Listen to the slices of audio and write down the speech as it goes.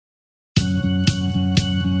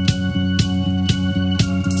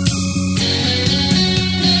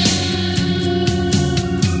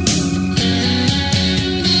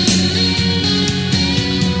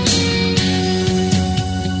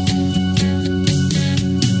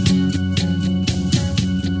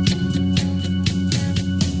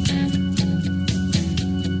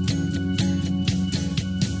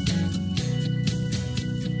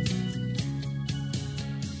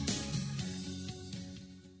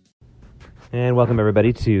And welcome,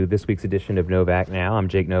 everybody, to this week's edition of Novak Now. I'm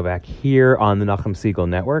Jake Novak here on the Nachum Segal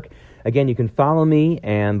Network. Again, you can follow me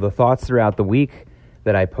and the thoughts throughout the week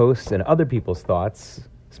that I post and other people's thoughts,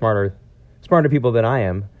 smarter people than I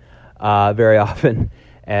am, very often,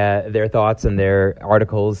 their thoughts and their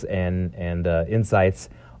articles and insights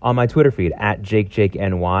on my Twitter feed, at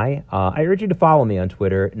JakeNY. I urge you to follow me on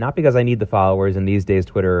Twitter, not because I need the followers, and these days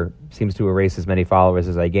Twitter seems to erase as many followers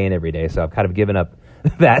as I gain every day, so I've kind of given up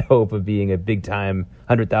that hope of being a big-time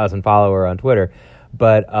 100,000 follower on Twitter.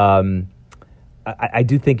 But I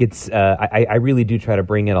do think it's, I really do try to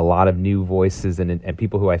bring in a lot of new voices and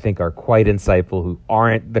people who I think are quite insightful, who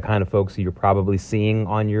aren't the kind of folks who you're probably seeing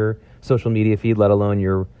on your social media feed, let alone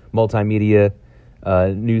your multimedia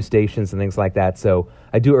news stations and things like that. So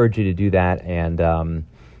I do urge you to do that and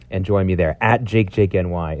join me there. At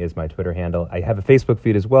JakeNY is my Twitter handle. I have a Facebook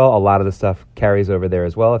feed as well. A lot of the stuff carries over there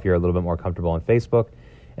as well if you're a little bit more comfortable on Facebook.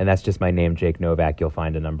 And that's just my name, Jake Novak. You'll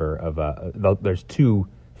find a number of, there's 2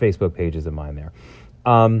 Facebook pages of mine there.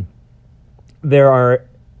 There are,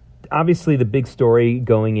 obviously, the big story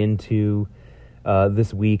going into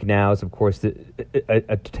this week now is, of course,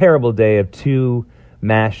 a terrible day of 2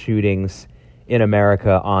 mass shootings in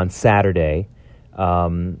America on Saturday.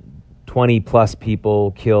 20-plus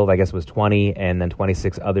people killed, I guess it was 20, and then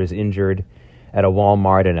 26 others injured at a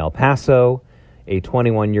Walmart in El Paso. A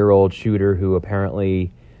 21-year-old shooter who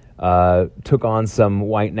apparently took on some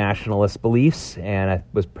white nationalist beliefs and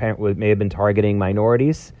may have been targeting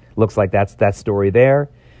minorities. Looks like that's that story there.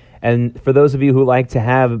 And for those of you who like to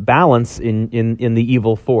have balance in the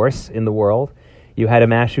evil force in the world, you had a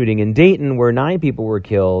mass shooting in Dayton where 9 people were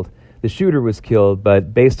killed. The shooter was killed,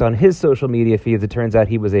 but based on his social media feeds, it turns out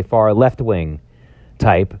he was a far left-wing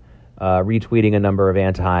type, retweeting a number of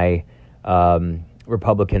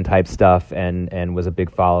anti-Republican type stuff and was a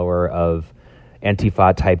big follower of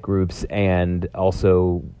Antifa type groups, and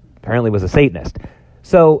also apparently was a Satanist.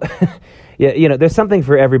 So, yeah, there's something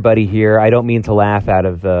for everybody here. I don't mean to laugh out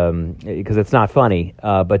of, because it's not funny,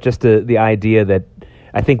 but just the idea that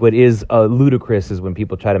I think what is ludicrous is when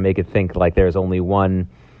people try to make it think like there's only one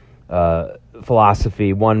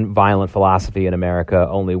philosophy, one violent philosophy in America,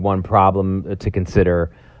 only one problem to consider.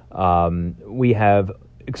 We have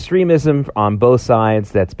extremism on both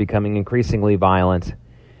sides that's becoming increasingly violent.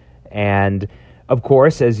 And, of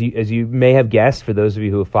course, as you may have guessed, for those of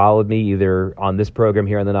you who have followed me either on this program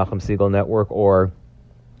here on the Nachum Segal Network or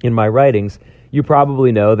in my writings, you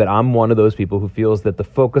probably know that I'm one of those people who feels that the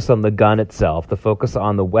focus on the gun itself, the focus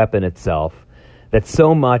on the weapon itself, that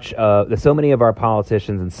so many of our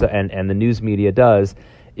politicians and the news media does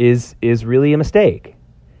is really a mistake.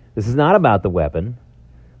 This is not about the weapon.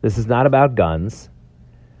 This is not about guns.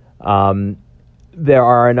 There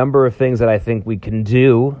are a number of things that I think we can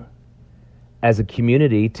do as a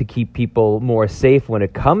community to keep people more safe when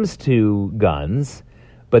it comes to guns,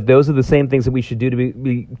 but those are the same things that we should do to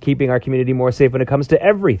be keeping our community more safe when it comes to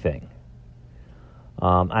everything.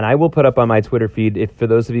 And I will put up on my Twitter feed, for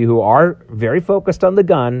those of you who are very focused on the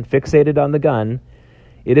gun, fixated on the gun,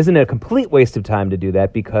 it isn't a complete waste of time to do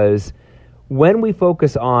that, because when we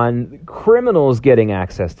focus on criminals getting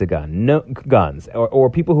access to guns, or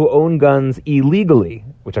people who own guns illegally,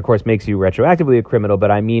 which of course makes you retroactively a criminal, but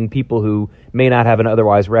I mean people who may not have an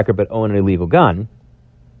otherwise record but own an illegal gun,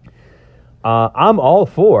 I'm all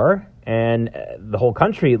for, and the whole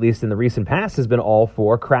country, at least in the recent past, has been all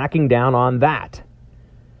for cracking down on that.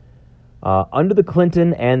 Under the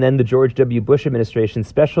Clinton and then the George W. Bush administration,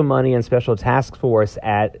 special money and special task forces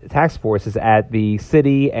at the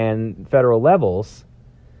city and federal levels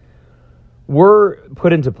were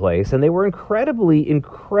put into place, and they were incredibly,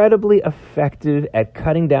 incredibly effective at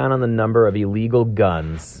cutting down on the number of illegal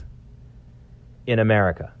guns in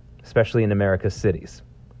America, especially in America's cities.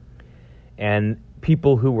 And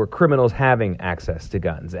people who were criminals having access to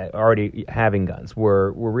guns, already having guns,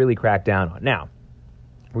 were really cracked down on. Now,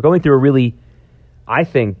 we're going through a really, I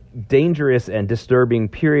think, dangerous and disturbing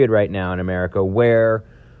period right now in America where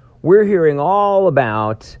we're hearing all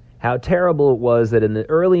about how terrible it was that in the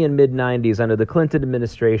early and mid-'90s under the Clinton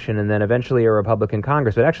administration and then eventually a Republican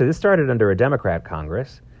Congress, but actually this started under a Democrat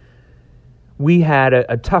Congress, we had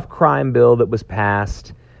a tough crime bill that was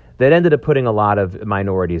passed that ended up putting a lot of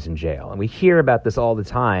minorities in jail. And we hear about this all the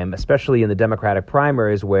time, especially in the Democratic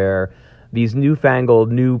primaries, where these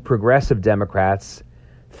newfangled, new progressive Democrats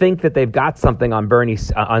think that they've got something on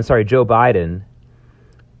Joe Biden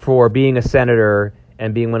for being a senator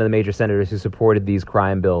and being one of the major senators who supported these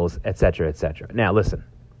crime bills, et cetera, et cetera. Now, listen,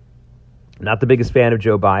 not the biggest fan of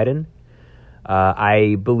Joe Biden.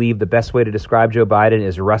 I believe the best way to describe Joe Biden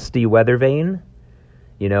is rusty weather vane.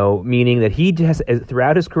 Meaning that he has,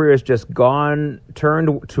 throughout his career, has just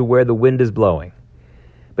turned to where the wind is blowing.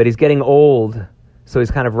 But he's getting old, so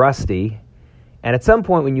he's kind of rusty. And at some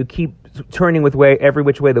point, when you keep turning with every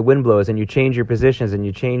which way the wind blows, and you change your positions and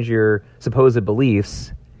you change your supposed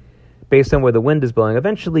beliefs based on where the wind is blowing,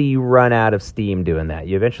 eventually you run out of steam doing that.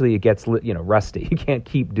 Eventually it gets rusty. You can't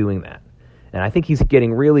keep doing that. And I think he's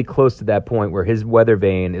getting really close to that point where his weather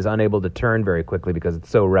vane is unable to turn very quickly because it's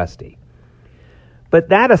so rusty. But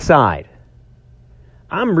that aside,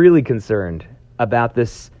 I'm really concerned about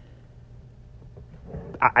this.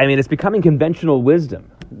 I mean, it's becoming conventional wisdom,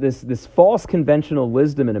 this false conventional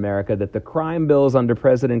wisdom in America that the crime bills under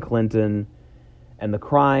President Clinton and the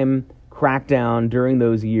crime crackdown during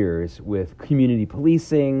those years with community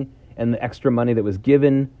policing and the extra money that was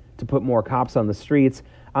given to put more cops on the streets,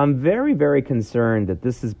 I'm very, very concerned that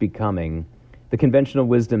this is becoming the conventional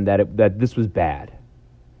wisdom that this was bad,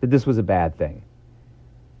 that this was a bad thing.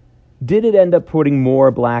 Did it end up putting more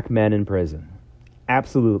black men in prison?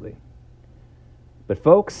 Absolutely. But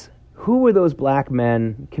folks, who were those black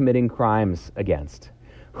men committing crimes against?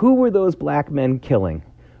 Who were those black men killing?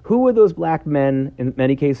 Who were those black men, in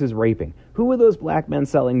many cases, raping? Who were those black men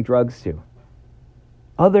selling drugs to?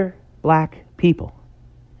 Other black people.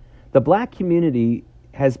 The black community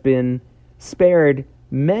has been spared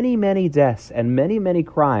many, many deaths and many, many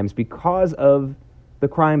crimes because of the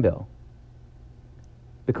crime bill,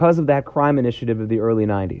 because of that crime initiative of the early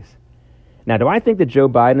 90s. Now, do I think that Joe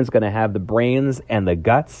Biden is going to have the brains and the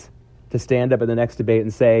guts to stand up in the next debate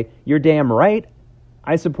and say, you're damn right,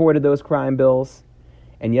 I supported those crime bills,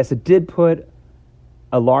 and yes, it did put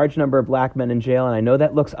a large number of black men in jail, and I know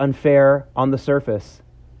that looks unfair on the surface,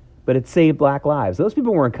 but it saved black lives. Those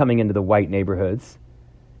people weren't coming into the white neighborhoods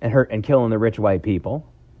and killing the rich white people.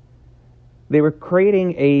 They were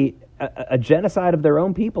creating a genocide of their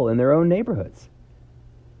own people in their own neighborhoods.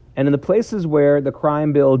 And in the places where the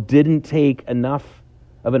crime bill didn't take enough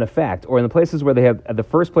of an effect, or in the places where the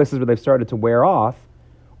first places where they've started to wear off,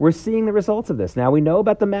 we're seeing the results of this. Now, we know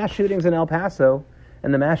about the mass shootings in El Paso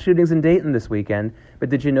and the mass shootings in Dayton this weekend, but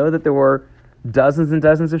did you know that there were dozens and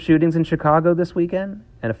dozens of shootings in Chicago this weekend?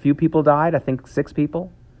 And a few people died, I think 6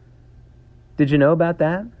 people. Did you know about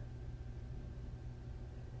that?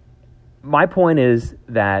 My point is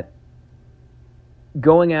that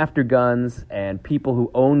going after guns and people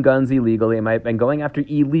who own guns illegally and going after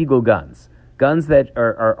illegal guns that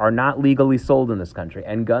are not legally sold in this country,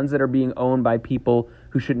 and guns that are being owned by people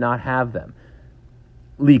who should not have them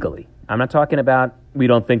legally. I'm not talking about we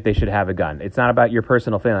don't think they should have a gun. It's not about your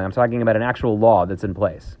personal feeling. I'm talking about an actual law that's in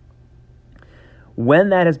place. When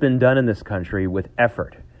that has been done in this country with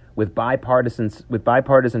effort, with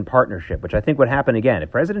bipartisan partnership, which I think would happen again.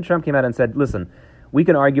 If President Trump came out and said, listen, we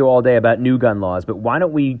can argue all day about new gun laws, but why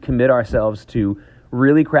don't we commit ourselves to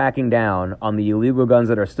really cracking down on the illegal guns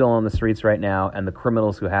that are still on the streets right now and the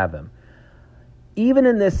criminals who have them? Even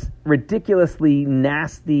in this ridiculously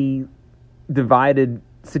nasty, divided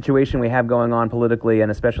situation we have going on politically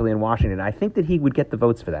and especially in Washington, I think that he would get the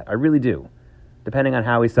votes for that. I really do, depending on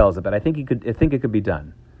how he sells it. But I think it could be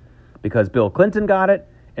done because Bill Clinton got it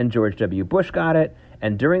and George W. Bush got it.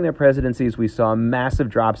 And during their presidencies, we saw massive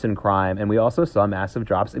drops in crime, and we also saw massive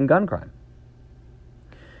drops in gun crime.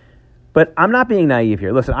 But I'm not being naive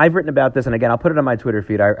here. Listen, I've written about this, and again, I'll put it on my Twitter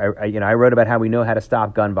feed. I wrote about how we know how to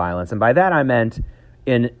stop gun violence, and by that I meant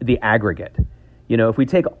in the aggregate. If we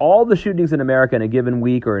take all the shootings in America in a given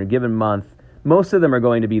week or in a given month, most of them are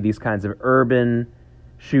going to be these kinds of urban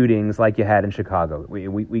shootings like you had in Chicago.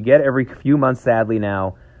 We get every few months, sadly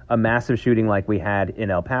now, a massive shooting like we had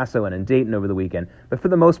in El Paso and in Dayton over the weekend. But for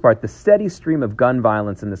the most part, the steady stream of gun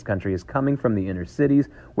violence in this country is coming from the inner cities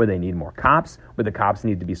where they need more cops, where the cops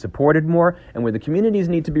need to be supported more, and where the communities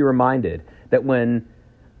need to be reminded that when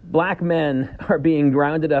black men are being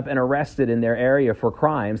rounded up and arrested in their area for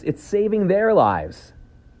crimes, it's saving their lives,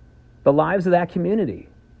 the lives of that community.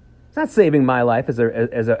 It's not saving my life as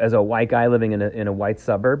a white guy living in a white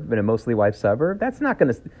suburb, in a mostly white suburb. That's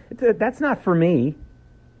not for me.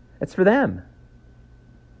 It's for them.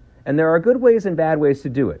 And there are good ways and bad ways to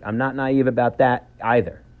do it. I'm not naive about that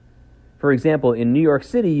either. For example, in New York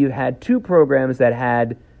City, you had 2 programs that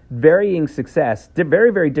had varying success,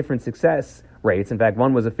 very, very different success rates. In fact,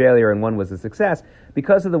 one was a failure and one was a success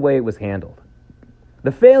because of the way it was handled.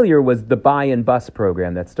 The failure was the buy and bus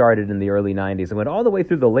program that started in the early 90s and went all the way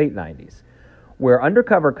through the late 90s, where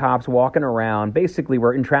undercover cops walking around basically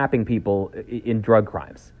were entrapping people in drug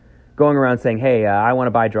crimes, going around saying, hey, I want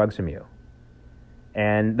to buy drugs from you.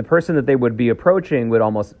 And the person that they would be approaching would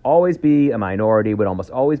almost always be a minority, would almost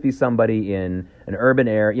always be somebody in an urban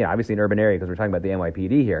area, obviously an urban area because we're talking about the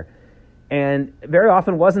NYPD here. and very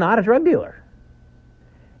often was not a drug dealer.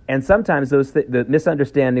 And sometimes the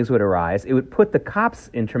misunderstandings would arise. It would put the cops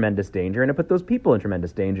in tremendous danger, and it put those people in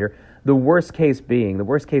tremendous danger. The worst case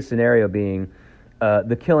scenario being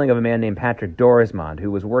the killing of a man named Patrick Dorismond,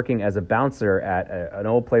 who was working as a bouncer at an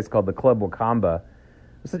old place called the Club Wakamba.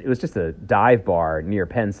 It was just a dive bar near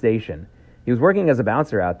Penn Station. He was working as a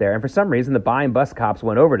bouncer out there, and for some reason, the buy and bust cops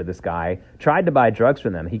went over to this guy, tried to buy drugs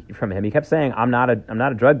from him. He kept saying, "I'm not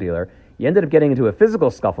a drug dealer." He ended up getting into a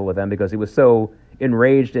physical scuffle with them because he was so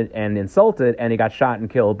enraged and insulted, and he got shot and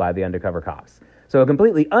killed by the undercover cops. So a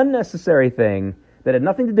completely unnecessary thing that had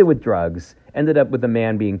nothing to do with drugs ended up with a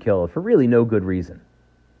man being killed for really no good reason.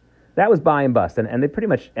 That was buy and bust, and they pretty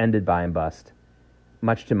much ended buy and bust,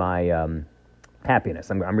 much to my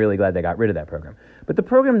happiness. I'm really glad they got rid of that program. But the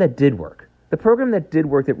program that did work,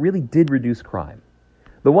 that really did reduce crime,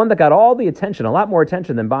 the one that got all the attention, a lot more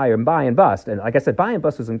attention than buy and bust, and like I said, buy and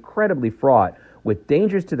bust was incredibly fraught with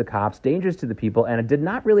dangers to the cops, dangers to the people, and it did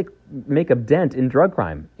not really make a dent in drug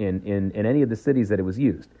crime in any of the cities that it was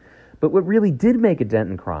used. But what really did make a dent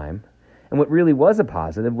in crime, and what really was a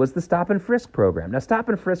positive, was the stop and frisk program. Now, stop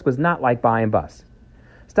and frisk was not like buy and bust.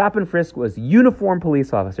 Stop and frisk was uniformed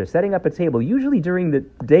police officers setting up a table, usually during the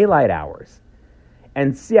daylight hours,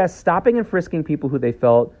 and yes, stopping and frisking people who they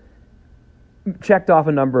felt checked off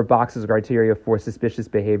a number of boxes or criteria for suspicious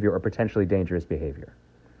behavior or potentially dangerous behavior.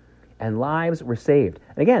 And lives were saved.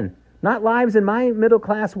 And again, not lives in my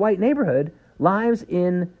middle-class white neighborhood, lives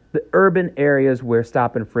in the urban areas where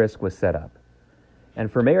stop and frisk was set up.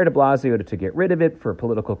 And for Mayor de Blasio to get rid of it for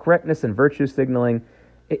political correctness and virtue signaling,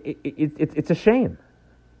 it's a shame.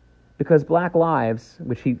 Because black lives,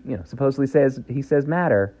 which he supposedly says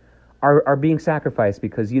matter, are being sacrificed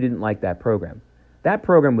because you didn't like that program. That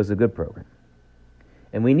program was a good program.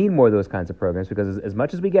 And we need more of those kinds of programs because as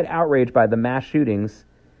much as we get outraged by the mass shootings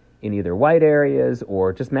in either white areas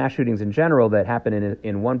or just mass shootings in general that happen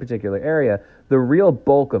in one particular area, the real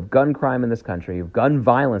bulk of gun crime in this country, of gun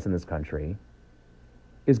violence in this country,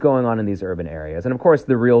 is going on in these urban areas. And of course,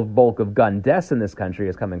 the real bulk of gun deaths in this country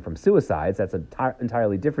is coming from suicides. That's an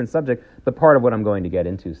entirely different subject, but part of what I'm going to get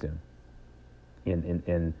into soon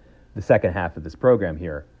in the second half of this program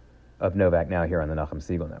here of Novak Now here on the Nachum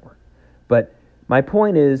Segal Network. But my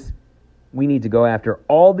point is, we need to go after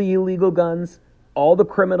all the illegal guns, all the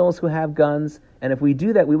criminals who have guns, and if we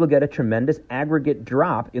do that, we will get a tremendous aggregate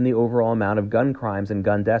drop in the overall amount of gun crimes and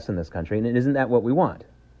gun deaths in this country, and isn't that what we want?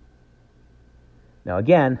 Now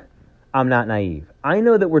again, I'm not naive. I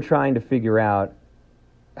know that we're trying to figure out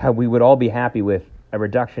how we would all be happy with a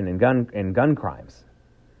reduction in gun crimes.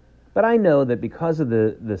 But I know that because of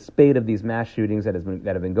the spate of these mass shootings that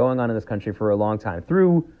have been going on in this country for a long time,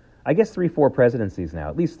 through, I guess, 3-4 presidencies now,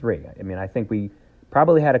 at least 3. I mean, I think we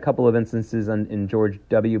probably had a couple of instances in George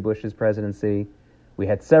W. Bush's presidency. We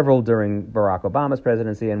had several during Barack Obama's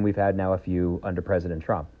presidency, and we've had now a few under President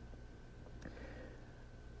Trump.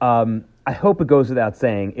 I hope it goes without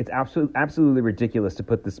saying, it's absolutely ridiculous to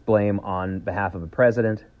put this blame on behalf of a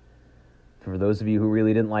president. For those of you who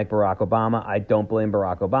really didn't like Barack Obama, I don't blame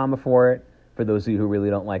Barack Obama for it. For those of you who really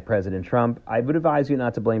don't like President Trump, I would advise you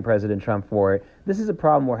not to blame President Trump for it. This is a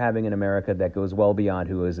problem we're having in America that goes well beyond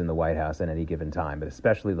who is in the White House at any given time, but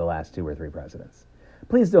especially the last 2 or 3 presidents.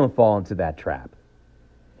 Please don't fall into that trap.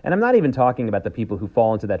 And I'm not even talking about the people who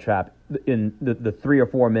fall into that trap in the 3 or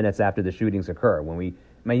 4 minutes after the shootings occur, where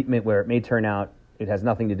it may turn out it has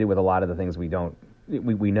nothing to do with a lot of the things we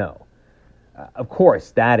know. Of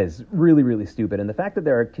course, that is really, really stupid. And the fact that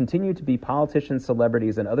there continue to be politicians,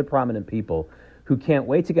 celebrities, and other prominent people who can't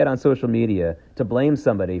wait to get on social media to blame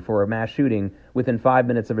somebody for a mass shooting within 5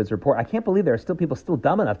 minutes of its report. I can't believe there are still people still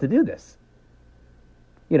dumb enough to do this.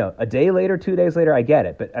 A day later, 2 days later, I get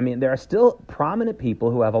it. But, I mean, there are still prominent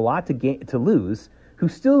people who have a lot to lose who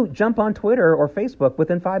still jump on Twitter or Facebook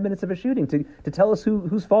within 5 minutes of a shooting to tell us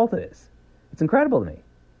whose fault it is. It's incredible to me.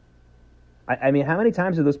 I mean, how many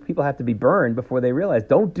times do those people have to be burned before they realize,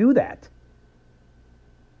 don't do that?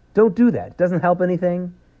 Don't do that. It doesn't help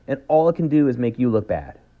anything, and all it can do is make you look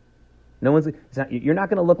bad. You're not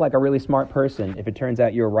going to look like a really smart person if it turns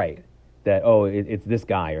out you're right, that, it's this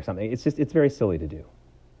guy or something. It's very silly to do.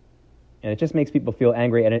 And it just makes people feel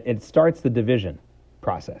angry, and it starts the division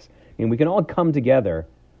process. I mean, we can all come together,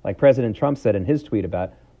 like President Trump said in his tweet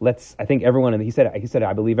about, he said,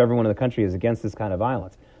 I believe everyone in the country is against this kind of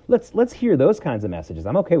violence. Let's hear those kinds of messages.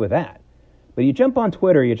 I'm okay with that. But you jump on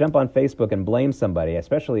Twitter, you jump on Facebook and blame somebody,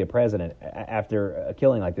 especially a president, after a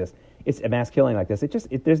killing like this. It's a mass killing like this.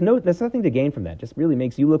 There's nothing to gain from that. It just really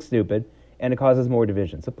makes you look stupid, and it causes more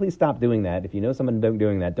division. So please stop doing that. If you know someone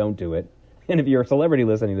doing that, don't do it. And if you're a celebrity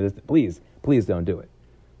listening to this, please don't do it.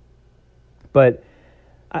 But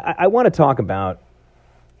I want to talk about,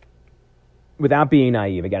 without being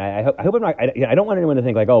naive, again, I hope I'm not, I don't want anyone to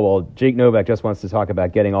think like, oh, well, Jake Novak just wants to talk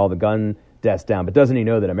about getting all the gun deaths down, but doesn't he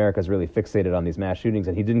know that America's really fixated on these mass shootings,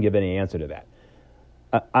 and he didn't give any answer to that.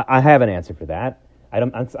 I have an answer for that.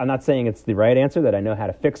 I'm not saying it's the right answer, that I know how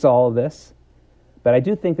to fix all of this, but I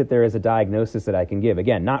do think that there is a diagnosis that I can give.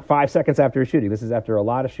 Again, not 5 seconds after a shooting. This is after a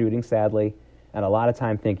lot of shootings, sadly, and a lot of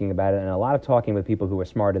time thinking about it, and a lot of talking with people who are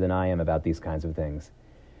smarter than I am about these kinds of things.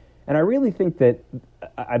 And I really think that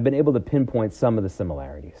I've been able to pinpoint some of the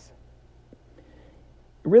similarities.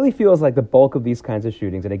 It really feels like the bulk of these kinds of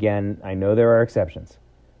shootings, and again, I know there are exceptions,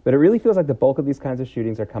 but it really feels like the bulk of these kinds of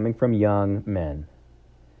shootings are coming from young men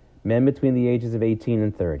between the ages of 18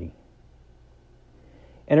 and 30.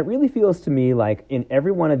 And it really feels to me like in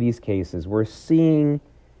every one of these cases, we're seeing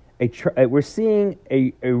a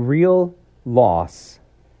real loss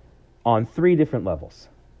on 3 different levels.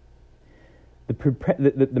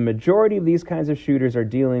 The majority of these kinds of shooters are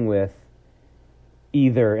dealing with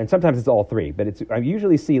either, and sometimes it's all 3, but I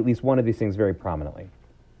usually see at least one of these things very prominently.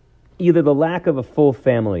 Either the lack of a full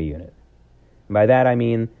family unit. And by that I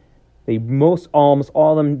mean almost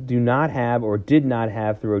all of them do not have, or did not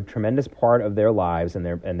have through a tremendous part of their lives and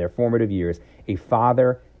their formative years, a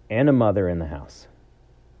father and a mother in the house.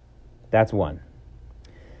 That's one.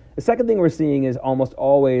 The second thing we're seeing is almost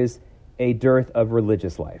always a dearth of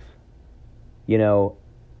religious life. You know,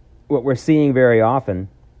 what we're seeing very often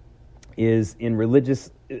is in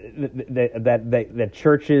religious, that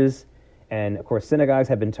churches and, of course, synagogues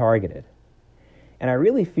have been targeted. And I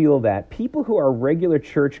really feel that people who are regular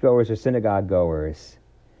churchgoers or synagogue goers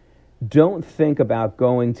don't think about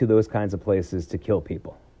going to those kinds of places to kill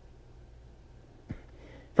people.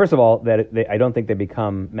 First of all, I don't think they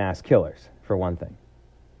become mass killers, for one thing.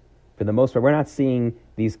 For the most part, we're not seeing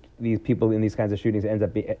these people in these kinds of shootings.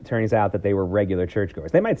 It turns out that they were regular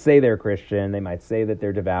churchgoers. They might say they're Christian, they might say that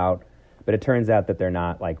they're devout, but it turns out that they're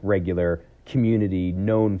not like regular community,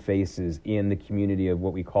 known faces in the community of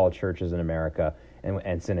what we call churches in America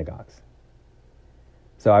and synagogues.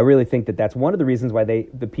 So I really think that that's one of the reasons why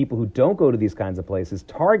the people who don't go to these kinds of places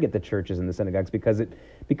target the churches and the synagogues, because it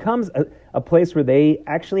becomes a place where they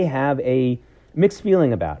actually have a mixed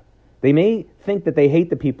feeling about it. They may think that they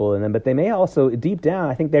hate the people in them, but they may also, deep down,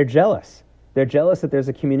 I think they're jealous. They're jealous that there's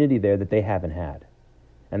a community there that they haven't had.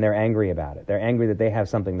 And they're angry about it. They're angry that they have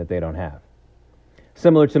something that they don't have.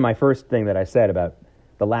 Similar to my first thing that I said about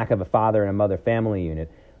the lack of a father and a mother family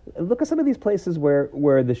unit. Look at some of these places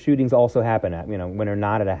where the shootings also happen at, when they're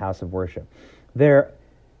not at a house of worship. They're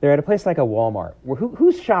at a place like a Walmart.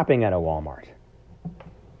 Who's shopping at a Walmart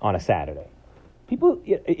on a Saturday? People,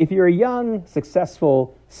 if you're a young,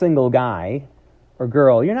 successful, single guy or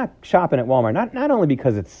girl, you're not shopping at Walmart, not only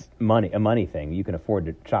because it's a money thing, you can afford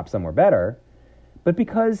to shop somewhere better, but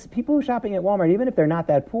because people who are shopping at Walmart, even if they're not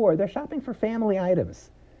that poor, they're shopping for family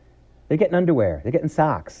items. They're getting underwear, they're getting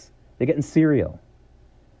socks, they're getting cereal,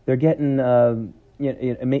 they're getting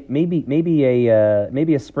maybe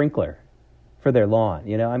a sprinkler for their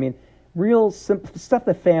lawn. Real simple stuff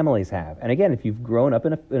that families have. And again, if you've grown up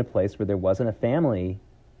in a place where there wasn't a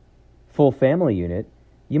full family unit,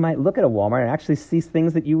 you might look at a Walmart and actually see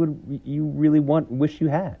things that you really wish you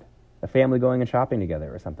had. A family going and shopping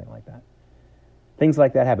together or something like that. Things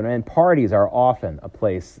like that happen. And parties are often a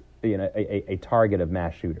place, a target of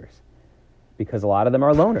mass shooters, because a lot of them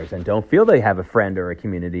are loners and don't feel they have a friend or a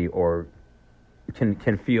community or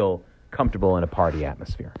can feel comfortable in a party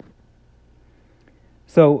atmosphere.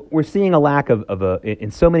 So we're seeing a lack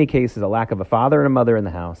in so many cases, a lack of a father and a mother in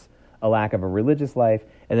the house, a lack of a religious life,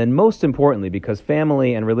 and then most importantly, because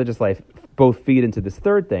family and religious life both feed into this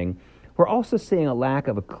third thing, we're also seeing a lack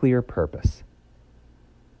of a clear purpose.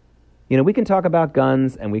 We can talk about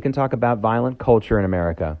guns and we can talk about violent culture in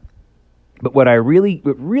America, but what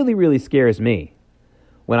really scares me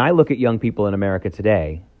when I look at young people in America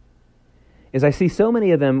today is I see so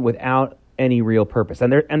many of them without any real purpose,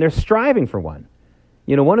 and they're striving for one.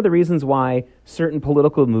 One of the reasons why certain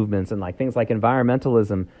political movements and things like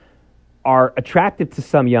environmentalism are attractive to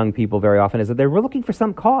some young people very often is that they're looking for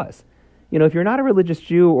some cause. If you're not a religious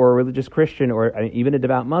Jew or a religious Christian or even a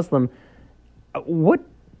devout Muslim,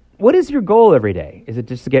 what is your goal every day? Is it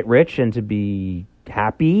just to get rich and to be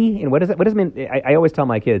happy? And what does it mean? I always tell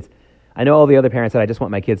my kids, I know all the other parents that I just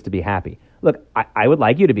want my kids to be happy. Look, I would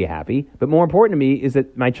like you to be happy, but more important to me is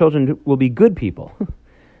that my children will be good people.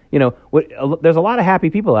 There's a lot of happy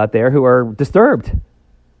people out there who are disturbed.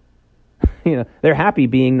 They're happy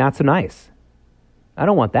being not so nice. I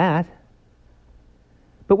don't want that.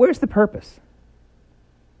 But where's the purpose?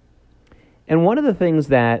 And one of the things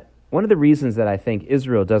that one of the reasons that I think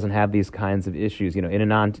Israel doesn't have these kinds of issues,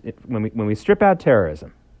 when we strip out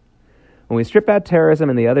terrorism, and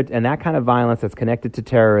that kind of violence that's connected to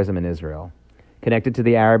terrorism in Israel, connected to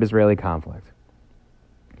the Arab-Israeli conflict,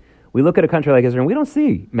 we look at a country like Israel and we don't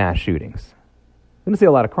see mass shootings. We don't see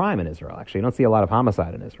a lot of crime in Israel, actually. We don't see a lot of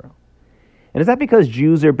homicide in Israel. And is that because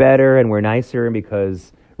Jews are better and we're nicer, and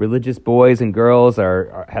because religious boys and girls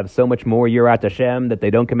have so much more Yirat Hashem that they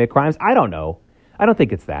don't commit crimes? I don't know. I don't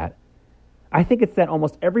think it's that. I think it's that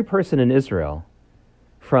almost every person in Israel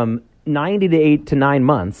from 90 to 8 to 9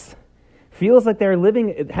 months feels like they're living,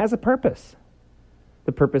 it has a purpose.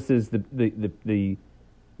 The purpose is the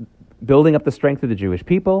building up the strength of the Jewish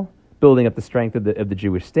people, building up the strength of the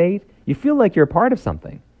Jewish state. You feel like you're a part of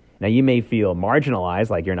something. Now, you may feel marginalized,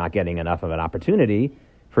 like you're not getting enough of an opportunity.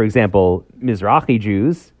 For example, Mizrahi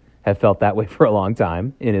Jews have felt that way for a long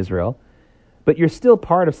time in Israel. But you're still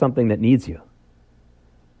part of something that needs you.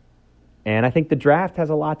 And I think the draft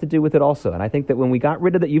has a lot to do with it also. And I think that when we got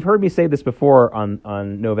rid of you've heard me say this before on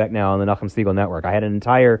Novak Now, on the Nachum Segal Network. I had an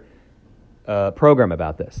entire program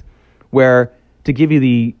about this, where, to give you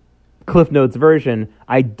the Cliff Notes version,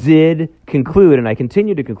 I did conclude, and I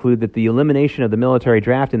continue to conclude, that the elimination of the military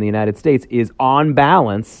draft in the United States is, on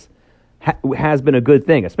balance, has been a good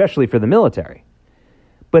thing, especially for the military.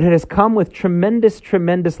 But it has come with tremendous,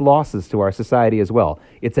 tremendous losses to our society as well.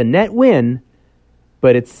 It's a net win,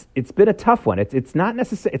 but it's been a tough one. It's not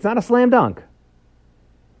a slam dunk.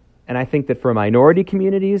 And I think that for minority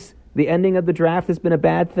communities, the ending of the draft has been a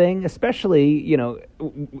bad thing, especially in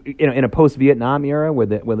a post-Vietnam era where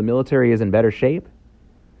the military is in better shape.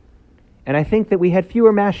 And I think that we had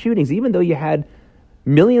fewer mass shootings, even though you had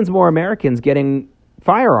millions more Americans getting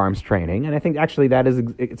firearms training. And I think actually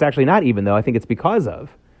it's actually not even though. I think it's because of,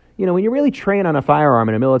 when you really train on a firearm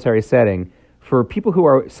in a military setting, for people who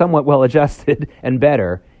are somewhat well-adjusted and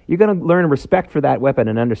better, you're going to learn respect for that weapon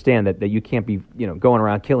and understand that you can't be, going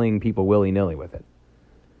around killing people willy-nilly with it.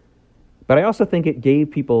 But I also think it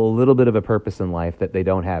gave people a little bit of a purpose in life that they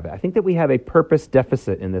don't have. I think that we have a purpose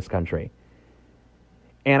deficit in this country.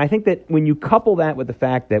 And I think that when you couple that with the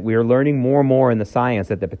fact that we are learning more and more in the science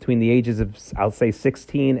that between the ages of, I'll say,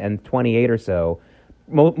 16 and 28 or so,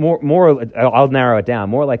 more I'll narrow it down,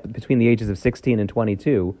 more like between the ages of 16 and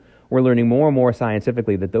 22, we're learning more and more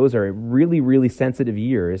scientifically that those are really, really sensitive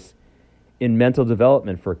years in mental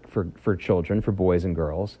development for children, for boys and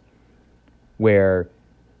girls, where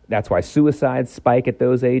that's why suicides spike at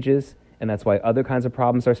those ages, and that's why other kinds of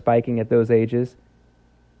problems are spiking at those ages.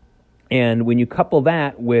 And when you couple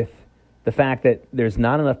that with the fact that there's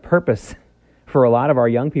not enough purpose for a lot of our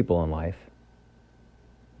young people in life,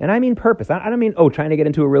 and I mean purpose. I don't mean, trying to get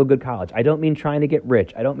into a real good college. I don't mean trying to get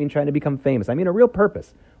rich. I don't mean trying to become famous. I mean a real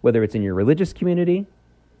purpose, whether it's in your religious community.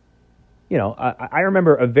 I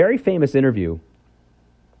remember a very famous interview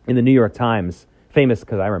in the New York Times, famous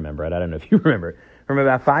because I remember it, I don't know if you remember it, from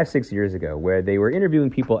about 5-6 years ago, where they were interviewing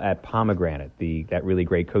people at Pomegranate, that really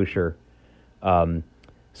great kosher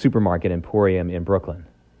supermarket emporium in Brooklyn.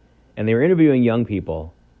 And they were interviewing young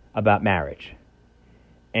people about marriage.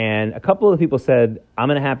 And a couple of people said, I'm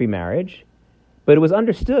in a happy marriage, but it was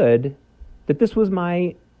understood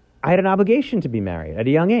that I had an obligation to be married at a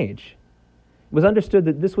young age. It was understood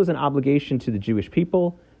that this was an obligation to the Jewish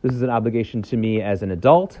people. This is an obligation to me as an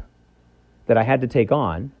adult that I had to take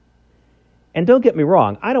on. And don't get me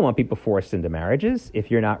wrong, I don't want people forced into marriages.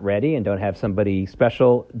 If you're not ready and don't have somebody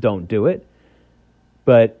special, don't do it.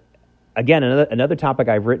 But again, another topic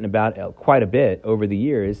I've written about quite a bit over the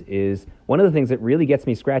years is one of the things that really gets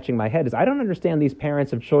me scratching my head is I don't understand these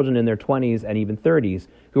parents of children in their 20s and even 30s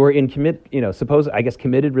who are in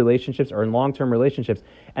committed relationships or in long-term relationships,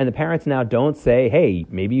 and the parents now don't say, hey,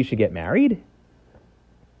 maybe you should get married?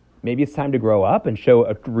 Maybe it's time to grow up and show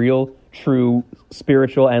a real, true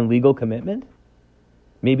spiritual and legal commitment?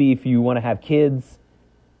 Maybe if you want to have kids,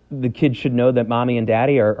 the kids should know that mommy and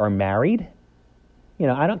daddy are married?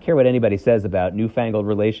 I don't care what anybody says about newfangled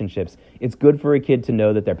relationships. It's good for a kid to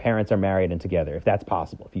know that their parents are married and together, if that's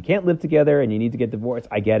possible. If you can't live together and you need to get divorced,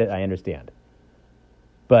 I get it, I understand.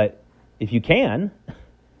 But if you can,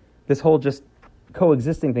 this whole just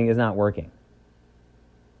coexisting thing is not working.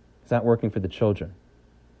 It's not working for the children.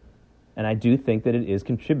 And I do think that it is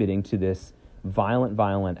contributing to this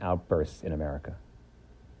violent outbursts in America.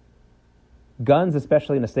 Guns,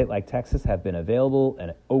 especially in a state like Texas, have been available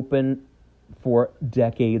and open for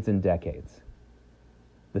decades and decades.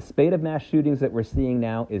 The spate of mass shootings that we're seeing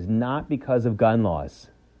now is not because of gun laws.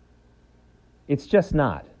 It's just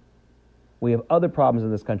not. We have other problems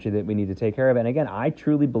in this country that we need to take care of. And again, I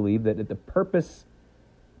truly believe that the purpose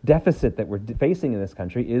deficit that we're facing in this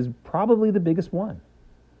country is probably the biggest one.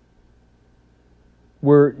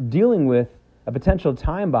 we're dealing with a potential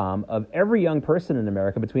time bomb of every young person in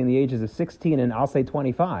America between the ages of 16 and I'll say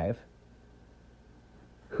 25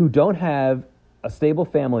 who don't have a stable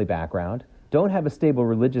family background, don't have a stable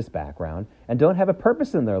religious background, and don't have a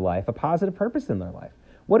purpose in their life, a positive purpose in their life.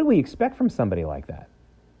 What do we expect from somebody like that?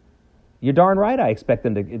 You're darn right I expect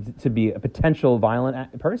them to be a potential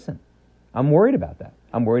violent person. I'm worried about that.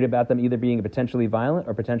 I'm worried about them either being potentially violent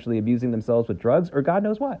or potentially abusing themselves with drugs or God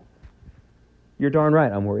knows what. You're darn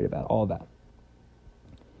right I'm worried about all that.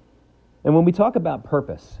 And when we talk about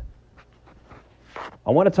purpose,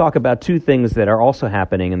 I want to talk about two things that are also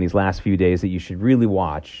happening in these last few days that you should really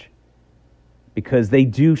watch, because they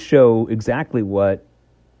do show exactly what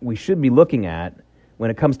we should be looking at when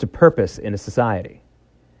it comes to purpose in a society.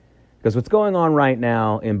 Because what's going on right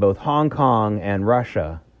now in both Hong Kong and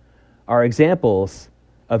Russia are examples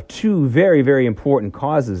of two very, very important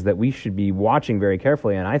causes that we should be watching very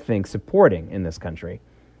carefully and I think supporting in this country.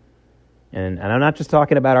 And I'm not just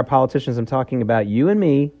talking about our politicians, I'm talking about you and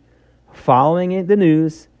me following the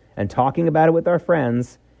news and talking about it with our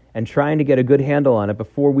friends and trying to get a good handle on it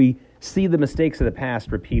before we see the mistakes of the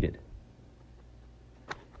past repeated.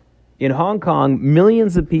 In Hong Kong,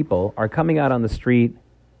 millions of people are coming out on the street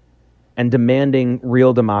and demanding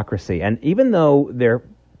real democracy. And even though they're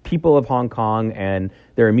people of Hong Kong and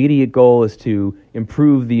their immediate goal is to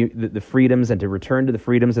improve the freedoms and to return to the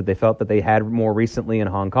freedoms that they felt that they had more recently in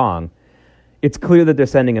Hong Kong, it's clear that they're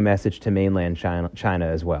sending a message to mainland China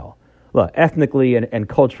as well. Look, ethnically and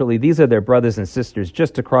culturally, these are their brothers and sisters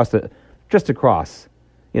just across a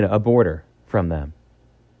border from them.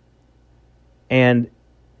 And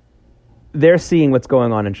they're seeing what's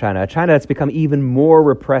going on in China. China has become even more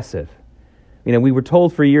repressive. We were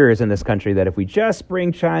told for years in this country that if we just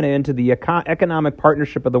bring China into the economic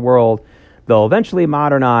partnership of the world, they'll eventually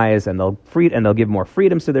modernize and they'll give more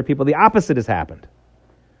freedoms to their people. The opposite has happened.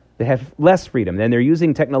 They have less freedom, and they're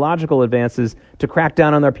using technological advances to crack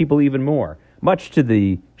down on their people even more, much to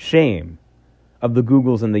the shame of the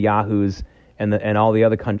Googles and the Yahoos and all the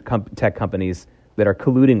other tech companies that are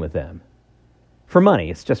colluding with them. For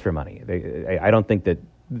money, it's just for money. I don't think that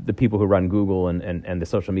the people who run Google and the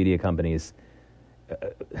social media companies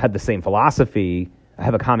had the same philosophy,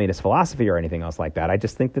 have a communist philosophy or anything else like that. I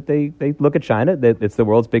just think that they look at China, that it's the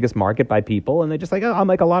world's biggest market by people, and they're just like, oh, I'll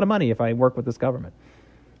make a lot of money if I work with this government.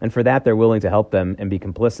 And for that, they're willing to help them and be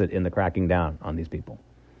complicit in the cracking down on these people.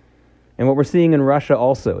 And what we're seeing in Russia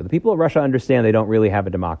also, the people of Russia understand they don't really have a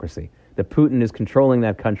democracy, that Putin is controlling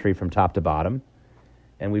that country from top to bottom.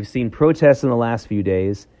 And we've seen protests in the last few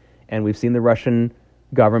days, and we've seen the Russian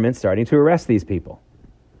government starting to arrest these people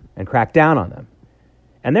and crack down on them.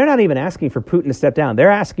 And they're not even asking for Putin to step down.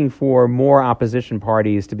 They're asking for more opposition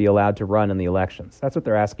parties to be allowed to run in the elections. That's what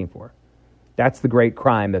they're asking for. That's the great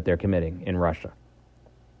crime that they're committing in Russia.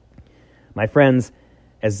 My friends,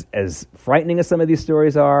 as frightening as some of these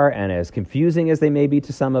stories are and as confusing as they may be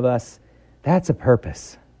to some of us, that's a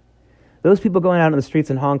purpose. Those people going out on the streets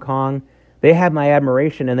in Hong Kong, they have my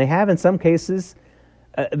admiration, and they have, in some cases,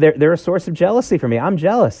 they're a source of jealousy for me. I'm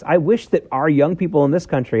jealous. I wish that our young people in this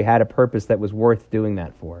country had a purpose that was worth doing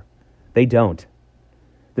that for. They don't.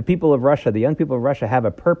 The people of Russia, the young people of Russia, have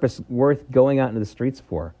a purpose worth going out into the streets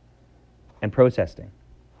for and protesting.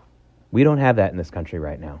 We don't have that in this country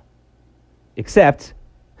right now. Except,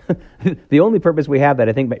 the only purpose we have that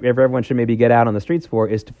I think everyone should maybe get out on the streets for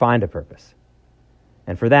is to find a purpose.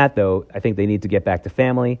 And for that, though, I think they need to get back to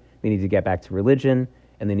family, they need to get back to religion,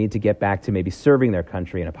 and they need to get back to maybe serving their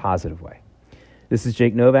country in a positive way. This is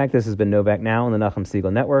Jake Novak. This has been Novak Now on the Nachum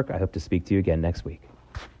Segal Network. I hope to speak to you again next week.